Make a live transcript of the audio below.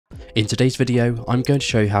In today's video, I'm going to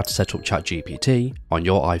show you how to set up ChatGPT on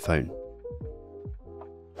your iPhone.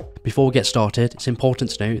 Before we get started, it's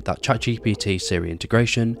important to note that ChatGPT Siri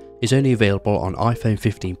integration is only available on iPhone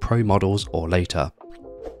 15 Pro models or later.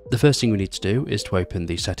 The first thing we need to do is to open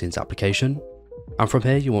the Settings application, and from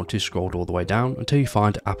here you want to scroll all the way down until you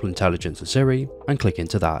find Apple Intelligence and Siri and click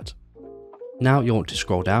into that. Now you want to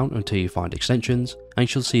scroll down until you find Extensions and you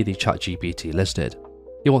shall see the ChatGPT listed.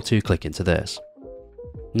 You want to click into this.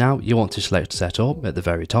 Now you want to select Setup at the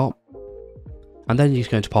very top, and then it's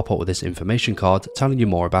going to pop up with this information card telling you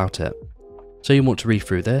more about it. So you want to read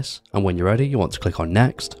through this, and when you're ready you want to click on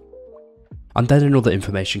Next. And then another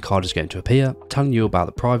information card is going to appear telling you about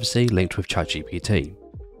the privacy linked with ChatGPT.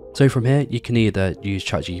 So from here you can either use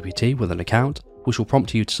ChatGPT with an account, which will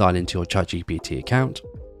prompt you to sign into your ChatGPT account,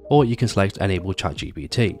 or you can select Enable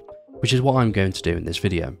ChatGPT, which is what I'm going to do in this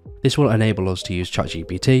video. This will enable us to use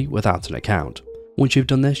ChatGPT without an account. Once you've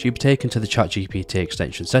done this, you'll be taken to the ChatGPT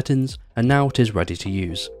extension settings, and now it is ready to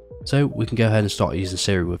use. So we can go ahead and start using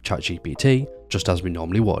Siri with ChatGPT just as we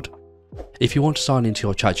normally would. If you want to sign into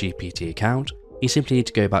your ChatGPT account, you simply need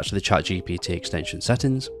to go back to the ChatGPT extension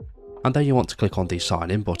settings, and then you want to click on the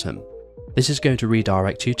Sign In button. This is going to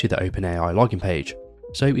redirect you to the OpenAI login page.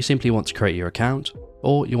 So you simply want to create your account,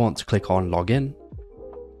 or you want to click on Login,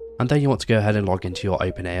 and then you want to go ahead and log into your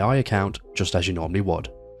OpenAI account just as you normally would.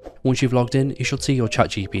 Once you've logged in, you should see your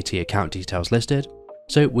ChatGPT account details listed,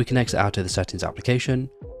 so we can exit out of the Settings application,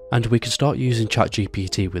 and we can start using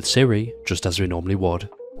ChatGPT with Siri just as we normally would.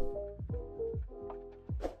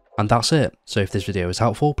 And that's it. So if this video is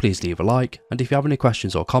helpful, please leave a like, and if you have any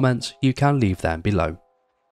questions or comments, you can leave them below.